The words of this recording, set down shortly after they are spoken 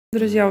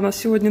Друзья, у нас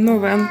сегодня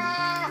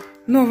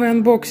новый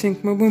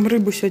анбоксинг. Мы будем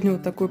рыбу сегодня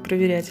вот такую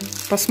проверять.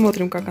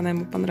 Посмотрим, как она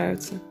ему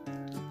понравится.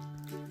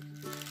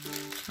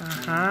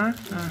 Ага,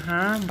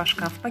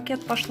 башка в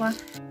пакет пошла.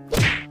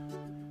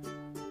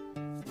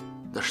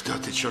 Да что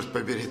ты, черт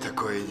побери,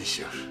 такое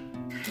несешь?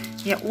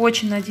 Я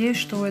очень надеюсь,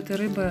 что у этой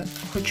рыбы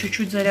хоть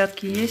чуть-чуть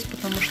зарядки есть,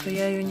 потому что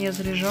я ее не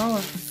заряжала.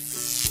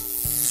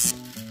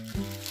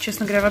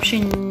 Честно говоря, вообще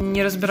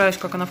не разбираюсь,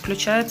 как она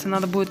включается.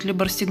 Надо будет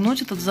либо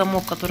расстегнуть этот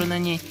замок, который на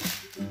ней,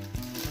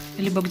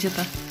 либо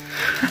где-то...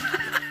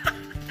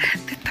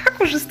 Ты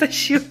так уже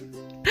стащил?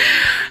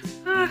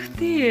 Ах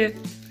ты,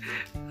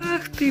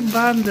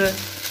 банда.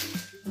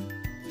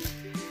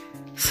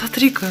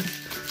 Смотри-ка.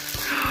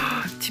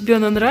 Тебе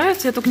она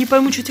нравится? Я только не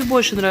пойму, что тебе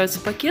больше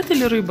нравится, пакет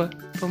или рыба?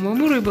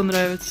 По-моему, рыба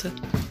нравится.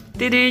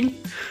 Ты-день.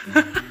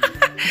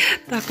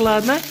 Так,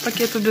 ладно,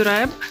 пакет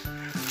убираем.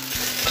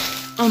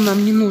 Он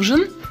нам не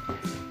нужен.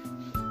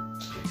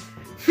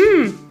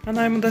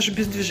 Она ему даже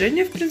без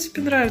движения, в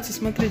принципе, нравится.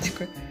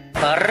 Смотрите-ка.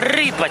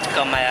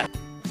 Рыбочка моя.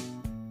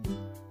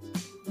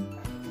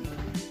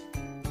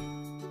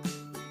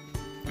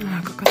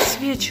 Как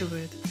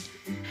отсвечивает.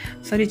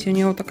 Смотрите, у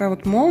нее вот такая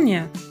вот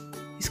молния.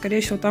 И,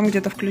 скорее всего, там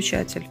где-то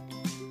включатель.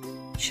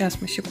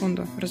 Сейчас мы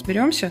секунду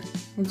разберемся.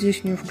 Вот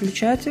здесь у нее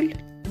включатель.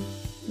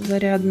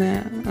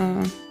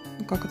 Зарядное,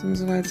 как это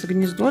называется,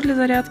 гнездо для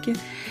зарядки.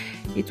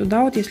 И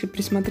туда вот, если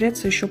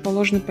присмотреться, еще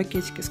положены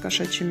пакетики с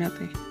кошачьей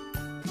мятой.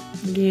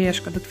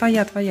 Лешка, да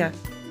твоя.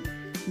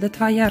 Да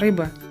твоя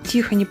рыба.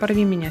 Тихо, не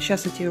порви меня.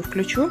 Сейчас я тебе ее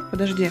включу.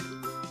 Подожди.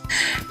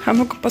 А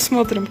ну-ка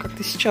посмотрим, как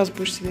ты сейчас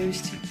будешь себя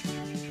вести.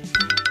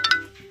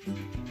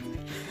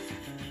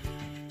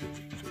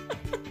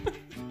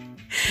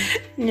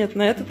 Нет,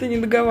 на это ты не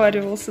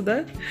договаривался,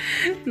 да?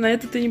 На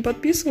это ты не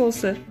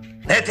подписывался?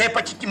 Это я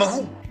почти не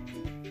могу.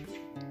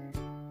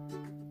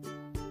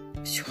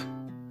 Все,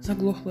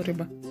 заглохла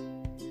рыба.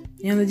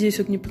 Я надеюсь,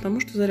 это не потому,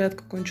 что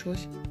зарядка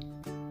кончилась.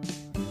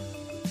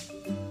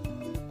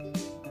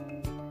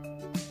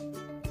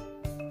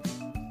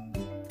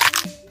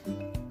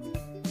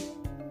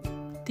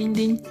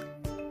 Тынь-дынь.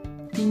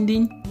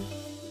 Тынь-дынь.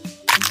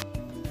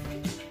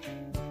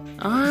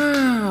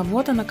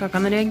 Вот она как.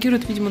 Она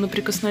реагирует, видимо, на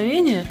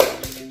прикосновение.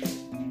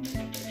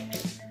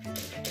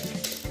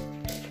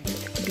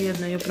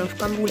 Бедная, ее прям в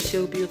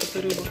конвульсиях бьет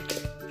эта рыба.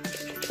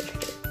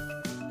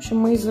 В общем,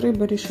 мы из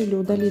рыбы решили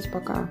удалить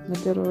пока на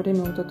первое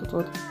время вот этот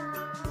вот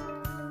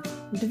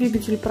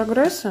двигатель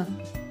прогресса.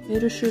 И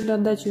решили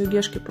отдать ее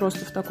Гешке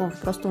просто в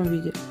простом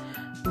виде.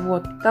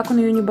 Вот. Так он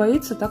ее не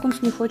боится, так он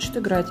с ней хочет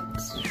играть.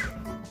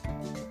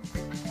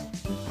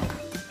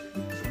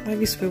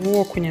 Лови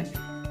своего окуня.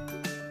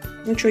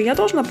 Ну что, я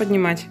должна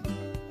поднимать?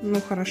 Ну,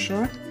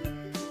 хорошо.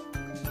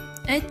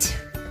 Эть.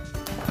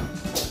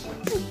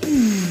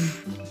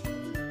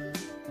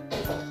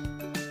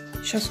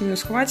 Сейчас у нее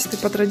схватит и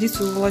по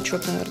традиции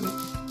уволочет, наверное.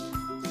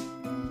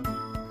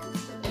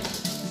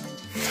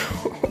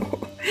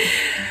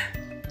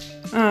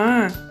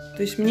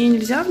 То есть мне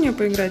нельзя в нее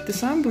поиграть? Ты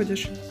сам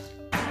будешь?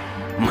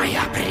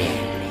 Моя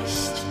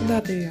прелесть.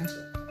 Куда ты ее?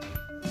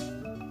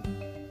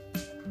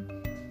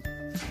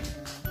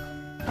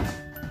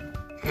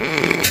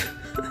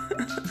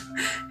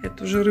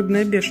 Это уже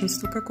рыбное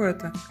бешенство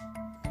какое-то.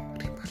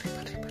 Рыба.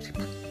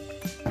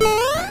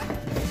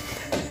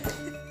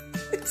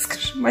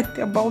 Скажи, мать,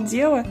 ты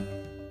обалдела?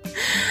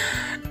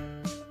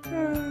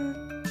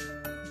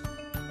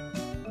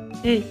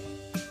 Эй!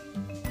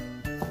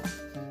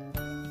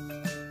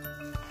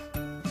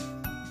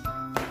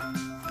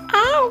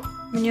 Ау!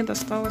 Мне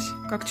досталось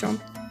когтем.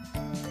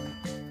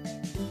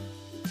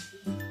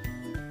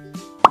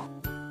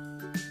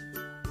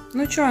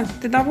 Ну чё,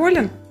 ты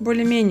доволен?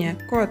 Более-менее,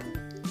 кот?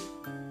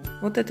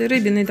 Вот этой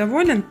рыбиной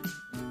доволен?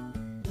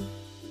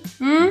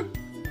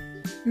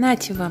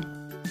 Нате вам.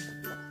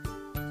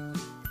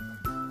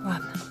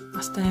 Ладно,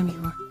 оставим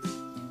его.